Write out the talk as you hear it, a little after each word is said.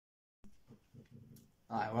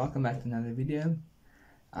Hi, welcome back to another video.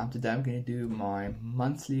 Today I'm going to do my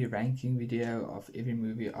monthly ranking video of every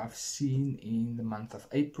movie I've seen in the month of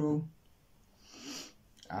April.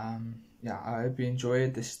 I hope you enjoy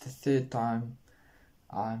it. This is the third time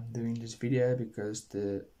I'm doing this video because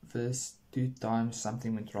the first two times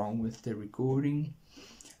something went wrong with the recording,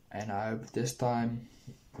 and I hope this time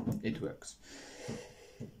it works.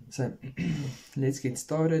 So let's get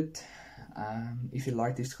started. If you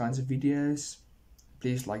like these kinds of videos,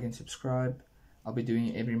 please like and subscribe. I'll be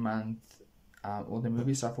doing every month all the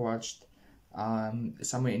movies I've watched.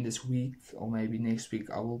 Somewhere in this week or maybe next week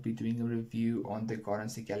I will be doing a review on the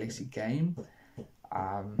Guardians of the Galaxy game.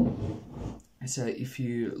 So if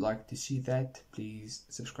you like to see that, please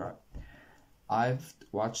subscribe. I've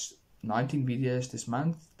watched 19 videos this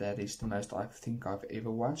month. That is the most I think I've ever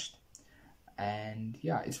watched. And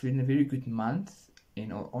yeah, it's been a very good month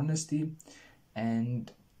in all honesty.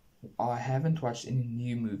 And I haven't watched any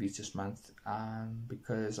new movies this month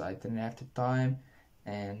because I didn't have the time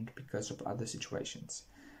and because of other situations.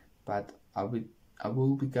 But I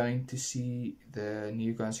will be going to see the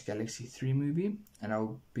new Guardians of the Galaxy 3 movie, and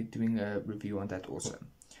I'll be doing a review on that also.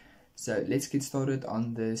 So let's get started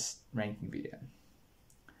on this ranking video.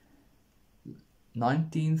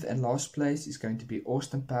 19th and last place is going to be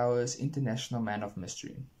Austin Powers International Man of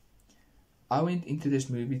Mystery. I went into this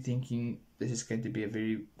movie thinking this is going to be a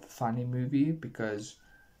very funny movie because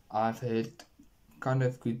I've heard kind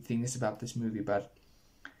of good things about this movie, but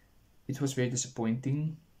it was very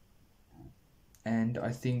disappointing, and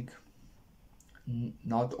I think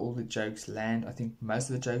not all the jokes land. I think most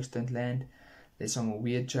of the jokes don't land. There's some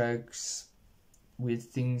weird jokes, weird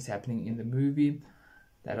things happening in the movie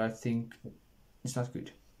that I think it's not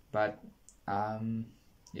good, but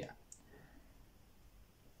yeah.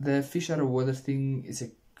 The fish out of water thing is a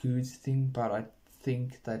good thing, but I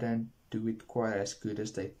think they don't do it quite as good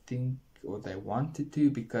as they think or they wanted to,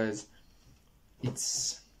 because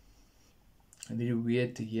it's very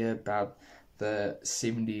weird to hear about the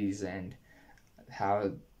 70s and how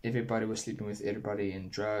everybody was sleeping with everybody and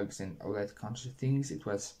drugs and all that kinds of things. It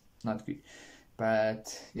was not good,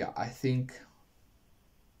 but yeah, I think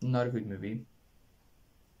not a good movie.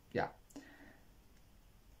 Yeah.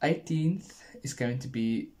 18th is going to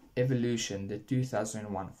be Evolution, the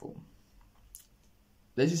 2001 film.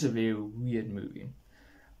 This is a very weird movie.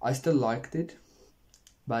 I still liked it,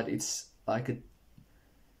 but it's like a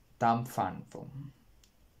dumb fun film.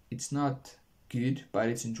 It's not good, but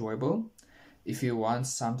it's enjoyable. If you want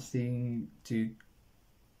something to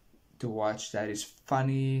watch that is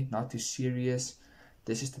funny, not too serious,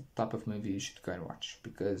 this is the type of movie you should go and watch,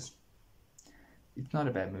 because it's not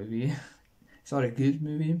a bad movie. It's not a good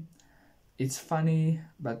movie. It's funny,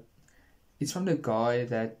 but it's from the guy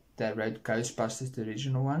that wrote Ghostbusters, the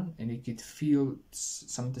original one, and you could feel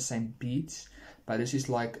some of the same beats, but this is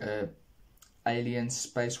like a alien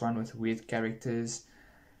space one with weird characters.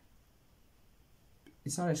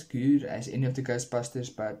 It's not as good as any of the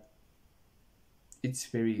Ghostbusters, but it's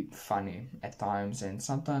very funny at times and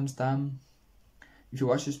sometimes dumb. If you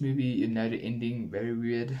watch this movie, you know the ending, very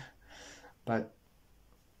weird, but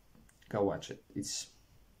go watch it. It's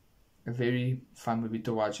a very fun movie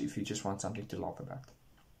to watch if you just want something to laugh about.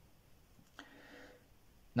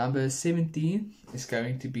 Number 17 is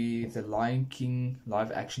going to be the Lion King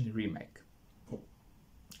live action remake.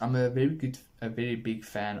 I'm a very big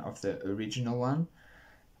fan of the original one.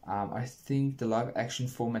 I think the live action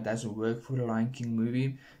format doesn't work for the Lion King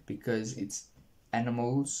movie because it's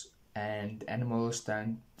animals, and animals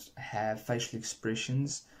don't have facial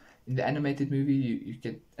expressions. In the animated movie, you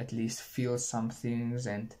can at least feel some things,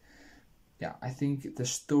 and yeah, I think they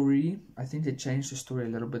changed the story a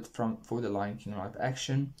little bit for the Lion King live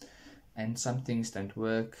action, and some things don't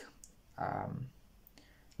work.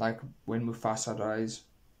 Like when Mufasa dies,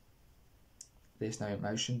 there's no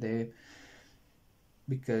emotion there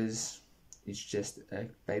because it's just a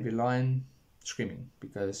baby lion screaming,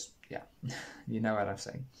 because yeah, you know what I'm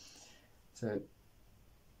saying. So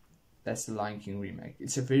that's the Lion King remake.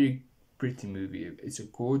 It's a very pretty movie. It's a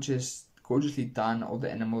gorgeously done. All the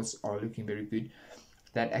animals are looking very good.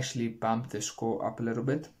 That actually bumped the score up a little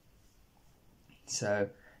bit. So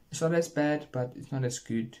it's not as bad, but it's not as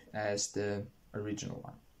good as the original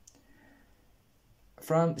one.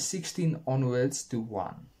 From 16 onwards to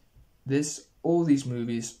 1. All these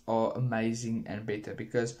movies are amazing and better,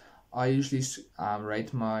 because I usually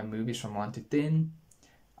rate my movies from 1 to 10.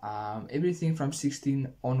 Everything from 16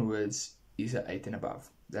 onwards is an 8 and above.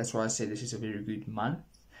 That's why I said this is a very good month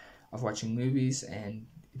of watching movies, and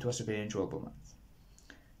it was a very enjoyable month.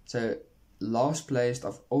 So last place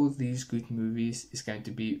of all these good movies is going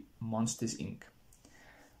to be Monsters Inc.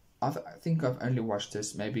 I think I've only watched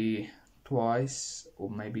this maybe twice or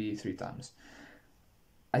maybe 3 times.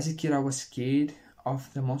 As a kid, I was scared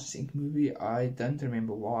of the Monsters Inc. movie. I don't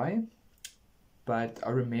remember why, but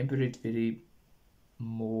I remember it very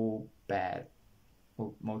more bad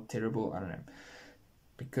or more terrible. I don't know,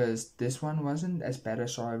 because this one wasn't as bad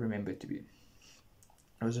as I remember it to be.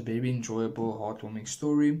 It was a very enjoyable, heartwarming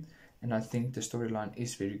story, and I think the storyline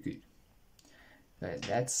is very good.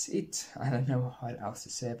 That's it. I don't know what else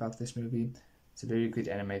to say about this movie. It's a very good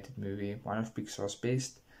animated movie, one of Pixar's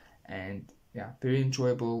best, and yeah, very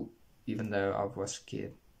enjoyable, even though I was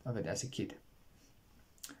scared of it as a kid.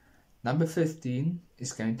 Number 15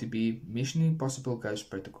 is going to be Mission Impossible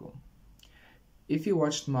Ghost Protocol. If you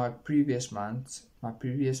watched my previous month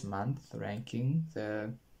ranking,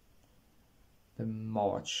 the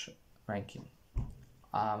March ranking,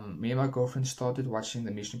 me and my girlfriend started watching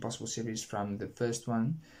the Mission Impossible series from the first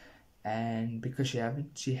one, and because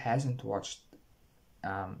she hasn't watched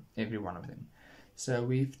every one of them, so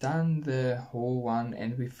we've done the whole one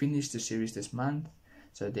and we finished the series this month.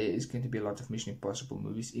 So there is going to be a lot of Mission Impossible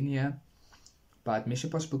movies in here, but Mission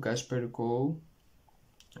Impossible Ghost Protocol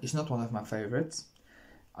is not one of my favorites.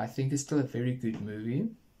 I think it's still a very good movie,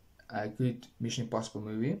 a good Mission Impossible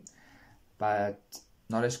movie, but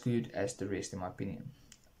not as good as the rest in my opinion.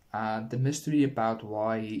 The mystery about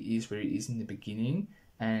why he is where he is in the beginning,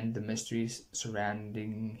 and the mysteries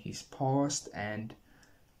surrounding his past, and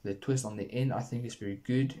the twist on the end, I think is very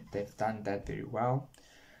good. They've done that very well.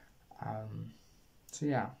 So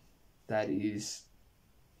yeah, that is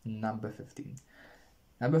number 15.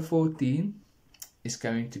 Number 14 is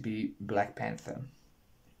going to be Black Panther.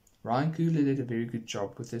 Ryan Coogler did a very good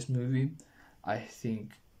job with this movie. I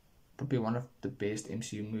think probably one of the best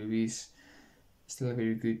MCU movies. Still a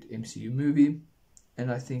very good MCU movie,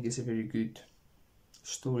 and I think it's a very good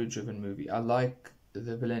story-driven movie. I like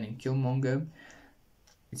the villain in Killmonger.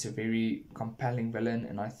 It's a very compelling villain,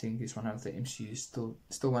 and I think it's one of the MCU's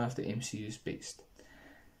still one of the MCU's best.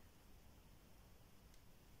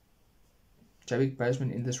 Chadwick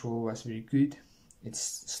Boseman in this role was very good. It's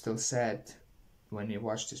still sad when you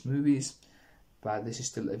watch these movies, but this is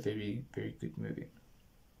still a very, very good movie.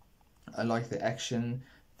 I like the action,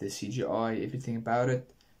 the CGI, everything about it.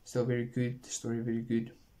 Still very good. The story very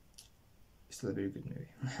good. Still a very good movie.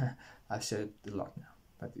 I've said it a lot now,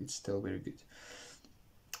 but it's still very good.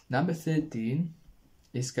 Number 13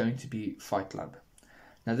 is going to be Fight Club.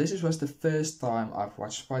 Now this was the first time I've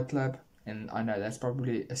watched Fight Club, and I know that's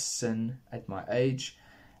probably a sin at my age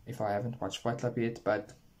if I haven't watched Fight Club yet,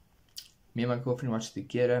 but me and my girlfriend watched it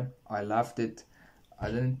together. I loved it.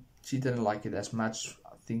 She didn't like it as much,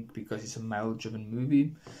 I think because it's a male-driven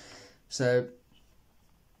movie. So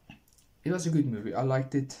it was a good movie. I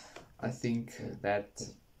liked it. I think that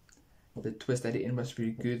the twist at the end was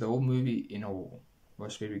very good. The whole movie in all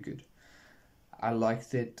was very good. I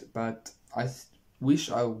liked it, but I wish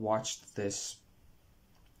I watched this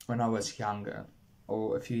when I was younger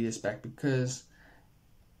or a few years back, because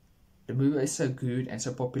the movie is so good and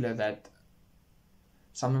so popular that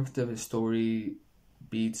some of the story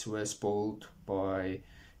beats were spoiled by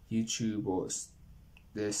YouTube or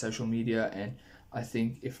the social media, and I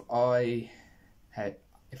think if I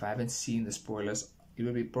haven't seen the spoilers, it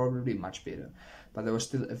would be probably much better. But it was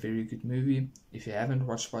still a very good movie. If you haven't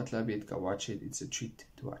watched Fight Club yet, go watch it. It's a treat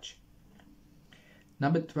to watch.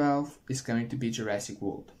 Number 12 is going to be Jurassic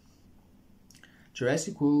World.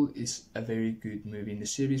 Jurassic World is a very good movie in the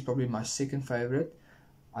series, probably my second favorite.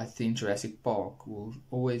 I think Jurassic Park will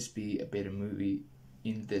always be a better movie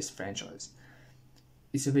in this franchise.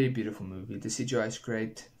 It's a very beautiful movie. The CGI is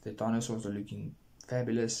great. The dinosaurs are looking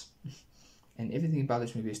fabulous. And everything about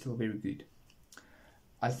this movie is still very good.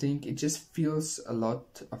 I think it just feels a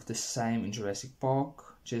lot of the same in Jurassic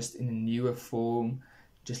Park, just in a newer form,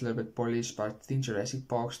 just a little bit polished, but I think Jurassic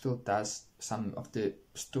Park still does some of the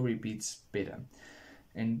story beats better.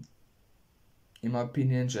 And in my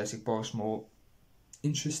opinion, Jurassic Park is more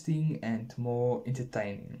interesting and more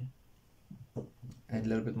entertaining and a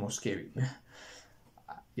little bit more scary.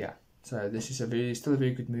 Yeah, so this is still a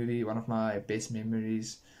very good movie, one of my best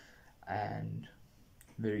memories, and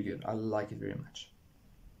very good. I like it very much.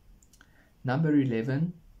 Number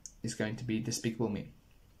 11 is going to be Despicable Me.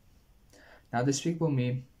 Now, Despicable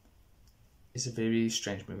Me is a very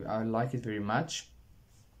strange movie. I like it very much,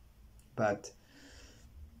 but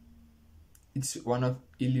it's one of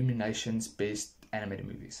Illumination's best animated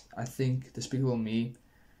movies. I think Despicable Me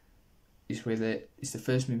is it's the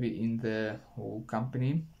first movie in the whole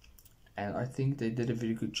company, and I think they did a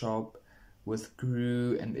very good job with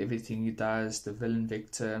Gru and everything he does, the villain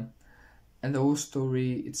Vector, and the whole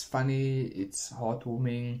story. It's funny, it's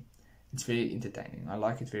heartwarming, It's very entertaining. I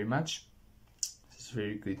like it very much. It's a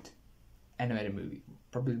very good animated movie.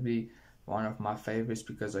 Probably one of my favorites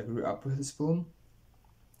because I grew up with this film,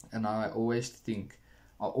 and I always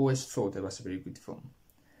thought it was a very good film.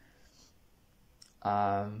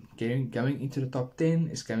 Going into the top 10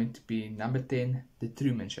 is going to be number 10, The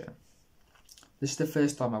Truman Show. This is the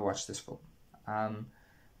first time I watched this film.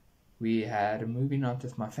 We had a movie night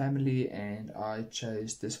with my family, and I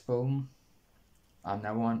chose this film.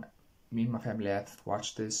 Me and my family have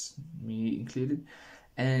watched this, me included,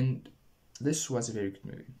 and this was a very good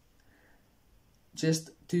movie. Just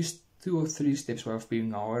two or three steps away of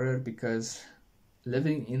being a horror, because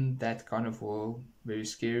living in that kind of world, very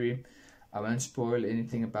scary. I won't spoil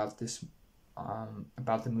anything about this,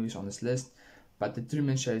 about the movies on this list, but The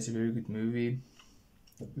Truman Show is a very good movie.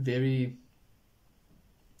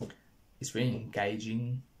 It's very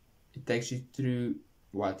engaging. It takes you through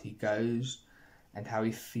what he goes and how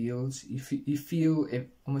he feels. You feel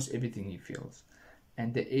almost everything he feels.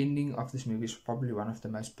 And the ending of this movie is probably one of the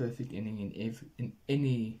most perfect ending in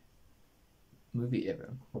any movie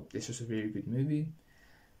ever. This was a very good movie.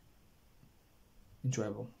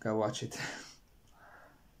 Enjoyable. Go watch it.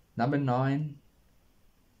 Number 9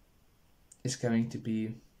 is going to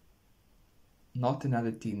be not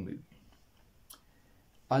another teen movie.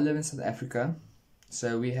 I live in South Africa,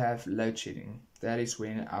 so we have load shedding. That is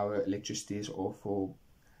when our electricity is off for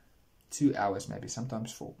 2 hours, maybe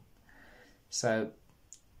sometimes 4. So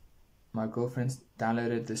my girlfriend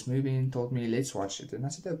downloaded this movie and told me, let's watch it. And I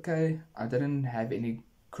said, okay. I didn't have any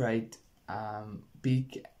great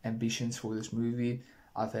big ambitions for this movie.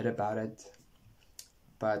 I've heard about it,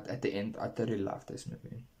 but at the end I totally loved this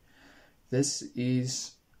movie. This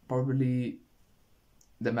is probably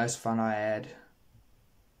the most fun I had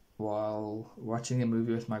while watching a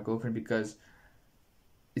movie with my girlfriend, because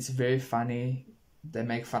it's very funny. They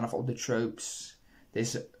make fun of all the tropes.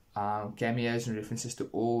 There's cameos and references to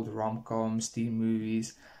old rom-coms, teen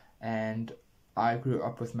movies, and I grew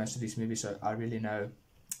up with most of these movies, so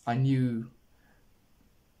I knew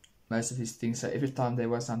most of these things. So every time there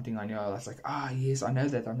was something I knew, I was like, yes, I know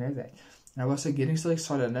that. And I was getting so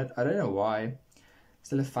excited. I don't know why.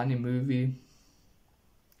 Still a funny movie.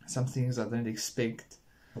 Some things I didn't expect.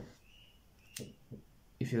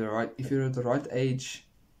 If you're at the right age,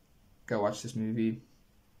 go watch this movie.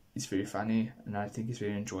 It's very funny, and I think it's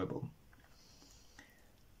very enjoyable.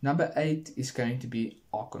 Number 8 is going to be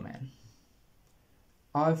Aquaman.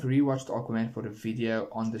 I've rewatched Aquaman for a video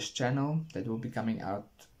on this channel that will be coming out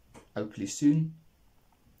hopefully soon.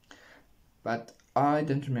 But I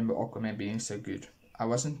don't remember Aquaman being so good. I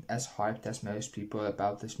wasn't as hyped as most people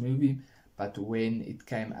about this movie, but when it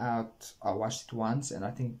came out, I watched it once, and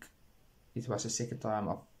I think it was the second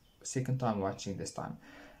time watching this time.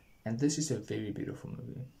 And this is a very beautiful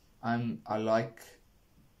movie. I like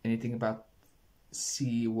anything about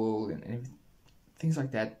sea world and things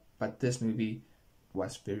like that, but this movie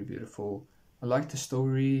was very beautiful. I like the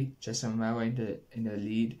story, Jason Momoa in the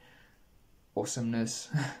lead, awesomeness.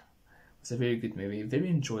 It's a very good movie, a very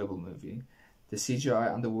enjoyable movie. The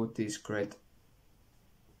CGI underwater is great.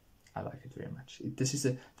 I like it very much. This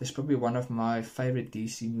is probably one of my favorite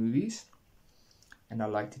DC movies, and I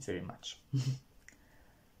liked it very much.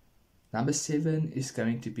 Number 7 is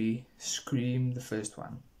going to be Scream, the first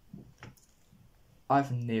one.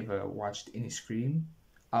 I've never watched any Scream.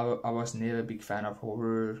 I was never a big fan of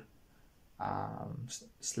horror,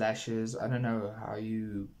 slashers. I don't know how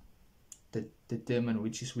you determine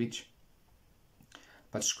which is which,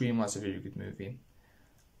 but Scream was a very good movie.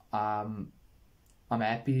 I'm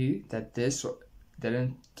happy that this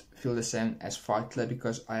didn't feel the same as Fight Club,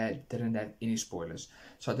 because I didn't have any spoilers.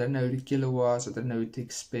 So I didn't know who the killer was, I didn't know what to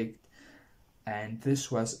expect. And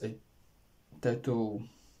this was a total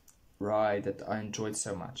ride that I enjoyed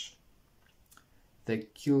so much. The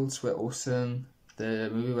kills were awesome.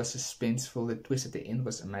 The movie was suspenseful. The twist at the end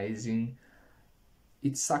was amazing.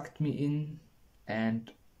 It sucked me in,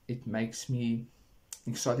 and it makes me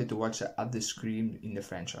excited to watch the other Scream in the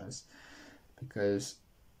franchise, because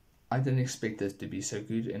I didn't expect this to be so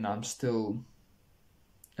good, and I'm still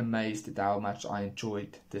amazed at how much I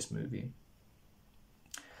enjoyed this movie.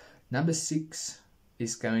 Number 6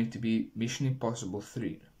 is going to be Mission Impossible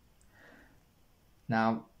 3.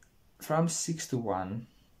 Now, from 6 to 1,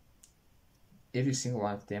 every single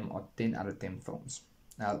one of them are 10 out of 10 films.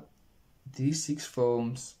 Now, these 6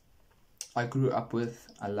 films I grew up with,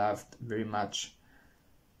 I loved very much.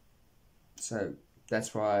 So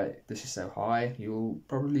that's why this is so high. You'll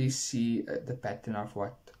probably see the pattern of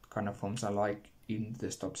what kind of films I like in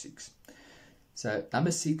this top 6. So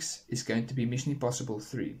number 6 is going to be Mission Impossible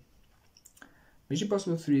 3. Mission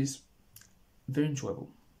Impossible 3 is very enjoyable,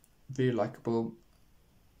 very likable.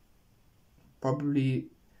 Probably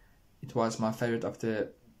it was my favorite of the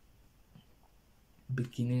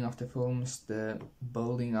beginning of the films, the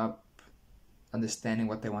building up, understanding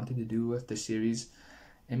what they wanted to do with the series.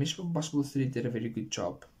 And Mission Impossible 3 did a very good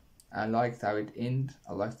job. I liked how it ended.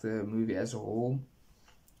 I liked the movie as a whole.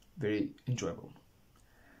 Very enjoyable.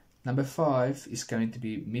 Number 5 is going to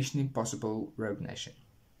be Mission Impossible Rogue Nation.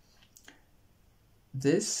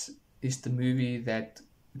 This is the movie that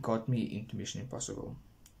got me into Mission Impossible.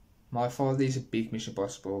 My father is a big Mission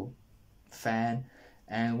Impossible fan,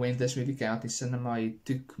 and when this movie came out in cinema, he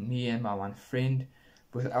took me and my one friend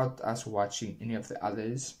without us watching any of the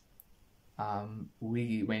others.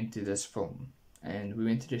 We went to this film, and we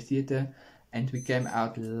went to the theater, and we came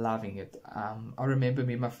out loving it. I remember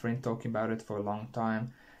me and my friend talking about it for a long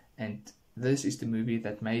time, and this is the movie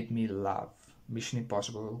that made me love Mission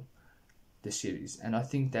Impossible, the series. And I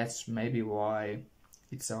think that's maybe why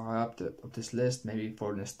it's so high up this list, maybe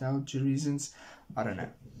for nostalgia reasons, I don't know.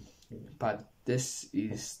 But this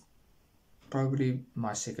is probably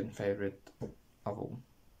my second favorite of all.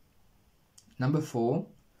 Number 4,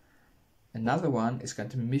 another one is going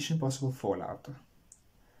to be Mission Impossible Fallout.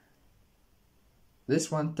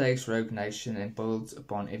 This one takes Rogue Nation and builds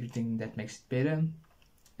upon everything that makes it better,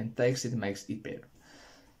 and takes it and makes it better.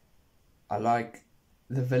 I like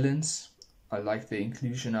the villains. I like the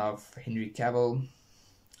inclusion of Henry Cavill.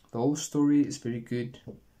 The whole story is very good,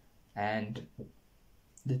 and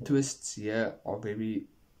the twists here are very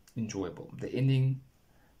enjoyable. The ending,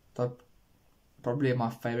 probably my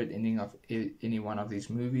favorite ending of any one of these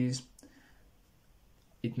movies.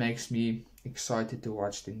 It makes me excited to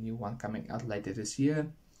watch the new one coming out later this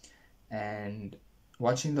year, and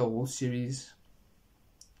watching the whole series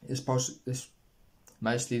is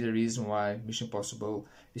mostly the reason why Mission Impossible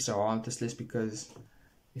is so high on this list, because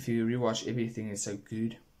if you rewatch everything, it's so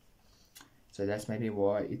good. So that's maybe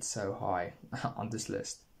why it's so high on this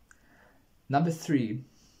list. Number 3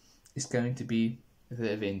 is going to be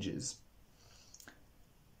The Avengers.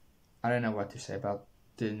 I don't know what to say about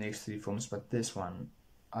the next 3 films, but this one,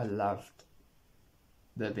 I loved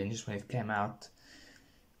The Avengers when it came out.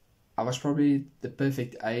 I was probably the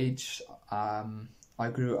perfect age. I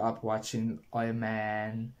grew up watching Iron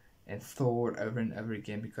Man and Thor over and over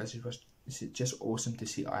again, because it was just awesome to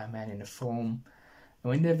see Iron Man in a film. And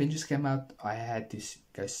when The Avengers came out, I had to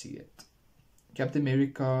go see it. Captain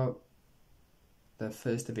America, the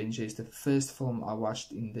first Avenger, is the first film I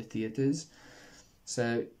watched in the theaters.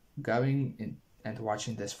 So going in and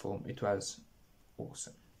watching this film, it was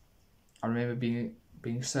awesome. I remember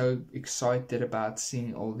being so excited about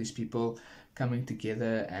seeing all these people coming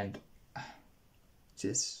together, and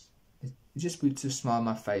it just puts a smile on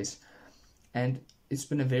my face. And it's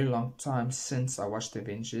been a very long time since I watched The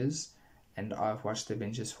Avengers, and I've watched The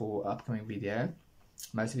Avengers for upcoming video.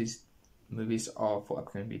 Most of these movies are for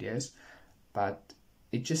upcoming videos, but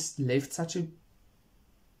it just left such a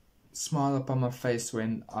smile upon my face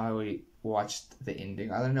when I watched the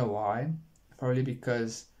ending. I don't know why. Probably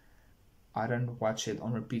because I don't watch it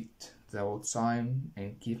on repeat the whole time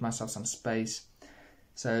and give myself some space.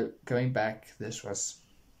 So going back, this was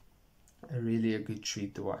really a good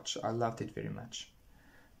treat to watch. I loved it very much.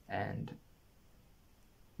 And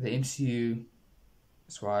the MCU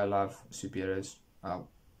is why I love superheroes,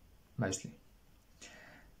 mostly.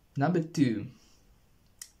 Number 2,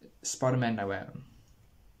 Spider-Man No Way Home.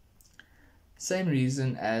 Same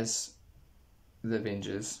reason as The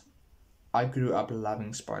Avengers. I grew up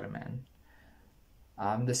loving Spider-Man.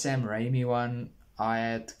 The Sam Raimi one, I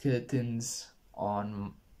had curtains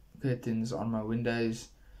on my windows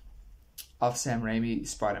of Sam Raimi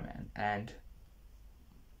Spider-Man, and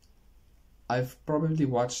I've probably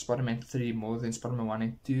watched Spider-Man 3 more than Spider-Man 1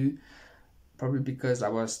 and 2, probably because I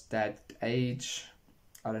was that age.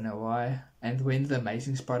 I don't know why. And when The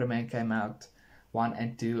Amazing Spider-Man came out, 1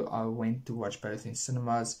 and 2, I went to watch both in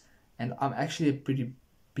cinemas, and I'm actually a pretty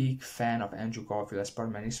big fan of Andrew Garfield as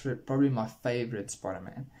Spider-Man. He's probably my favorite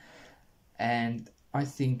Spider-Man, and I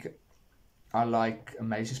think I like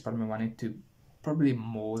Amazing Spider-Man 1 and 2 probably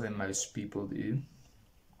more than most people do.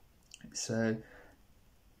 So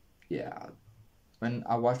yeah, when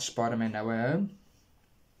I watched Spider-Man No Way Home,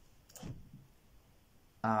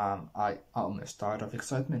 I almost died of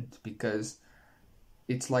excitement, because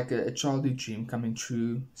it's like a childhood dream coming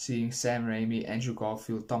true, seeing Sam Raimi, Andrew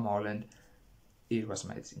Garfield, Tom Holland. It was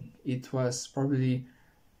amazing. It was probably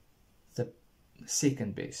the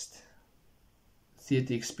second best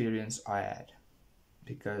theatre experience I had,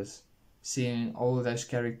 because seeing all of those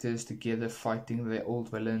characters together fighting the old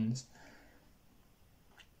villains,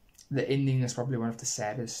 the ending is probably one of the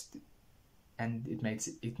saddest and it makes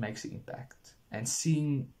an impact. And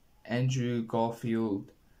seeing Andrew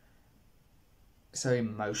Garfield so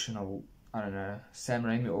emotional, I don't know. Sam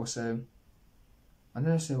Raimi also. I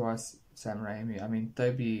don't know why Sam Raimi. I mean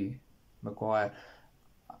Tobey Maguire.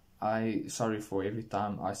 Sorry for every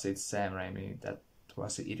time I said Sam Raimi. That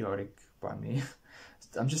was idiotic by me.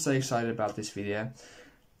 I'm just so excited about this video.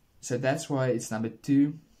 So that's why it's number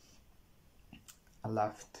 2. I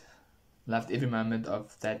loved every moment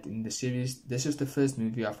of that in the series. This is the first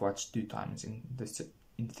movie I've watched 2 times in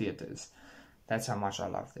theaters. That's how much I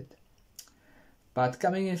loved it. But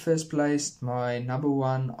coming in first place, my number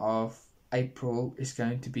 1 of April is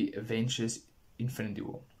going to be Avengers Infinity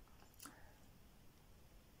War.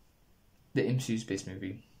 The MCU's best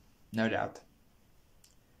movie, no doubt.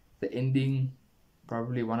 The ending,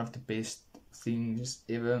 probably one of the best things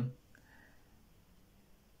ever.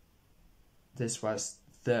 This was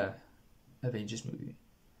the Avengers movie.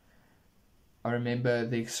 I remember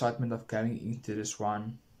the excitement of going into this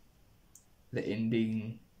one, the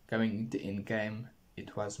ending, going into Endgame.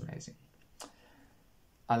 It was amazing.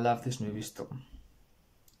 I love this movie still.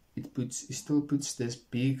 It still puts this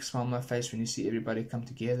big smile on my face when you see everybody come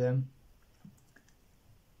together.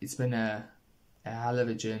 It's been a hell of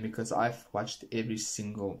a journey because I've watched every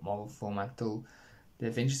single Marvel film until the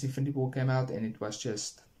Avengers Infinity War came out, and it was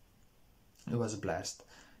a blast.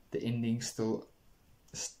 The ending still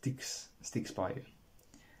sticks by you.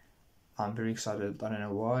 I'm very excited. I don't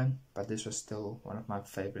know why, but this was still one of my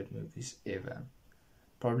favorite movies ever.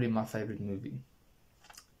 Probably my favorite movie.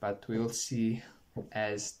 But we'll see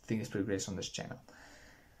as things progress on this channel.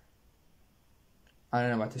 I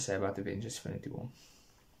don't know what to say about Avengers Infinity War.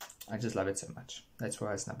 I just love it so much. That's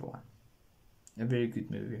why it's number 1. A very good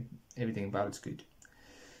movie. Everything about it's good.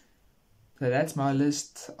 So that's my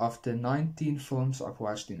list of the 19 films I've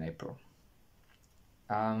watched in April.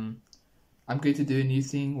 I'm going to do a new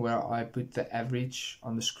thing where I put the average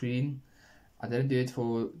on the screen. I didn't do it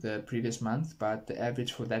for the previous month, but the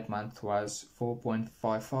average for that month was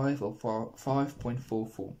 4.55 or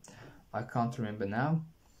 5.44. I can't remember now.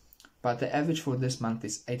 But the average for this month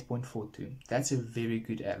is 8.42. That's a very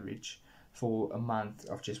good average for a month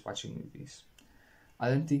of just watching movies. I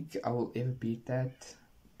don't think I will ever beat that,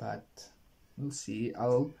 but we'll see.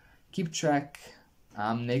 I'll keep track.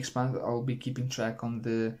 Next month I'll be keeping track on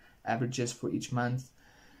the averages for each month.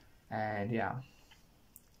 And yeah,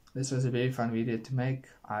 this was a very fun video to make.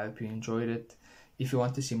 I hope you enjoyed it. If you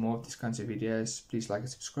want to see more of these kinds of videos, please like and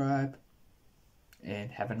subscribe. And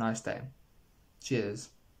have a nice day. Cheers.